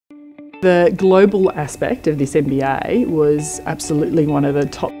The global aspect of this MBA was absolutely one of the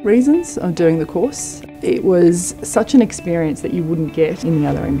top reasons of doing the course. It was such an experience that you wouldn't get in the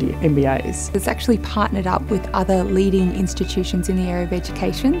other MBAs. It's actually partnered up with other leading institutions in the area of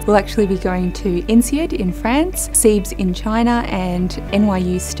education. We'll actually be going to INSEAD in France, CEIBS in China and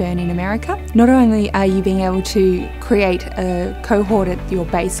NYU STERN in America. Not only are you being able to create a cohort at your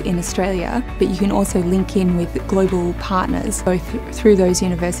base in Australia, but you can also link in with global partners, both through those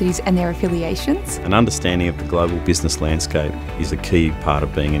universities and their affiliations. An understanding of the global business landscape is a key part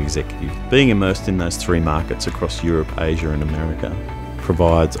of being an executive. Being immersed in those three markets across Europe, Asia and America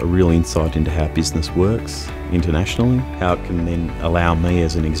provides a real insight into how business works internationally, how it can then allow me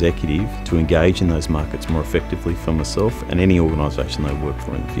as an executive to engage in those markets more effectively for myself and any organisation they work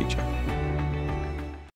for in the future.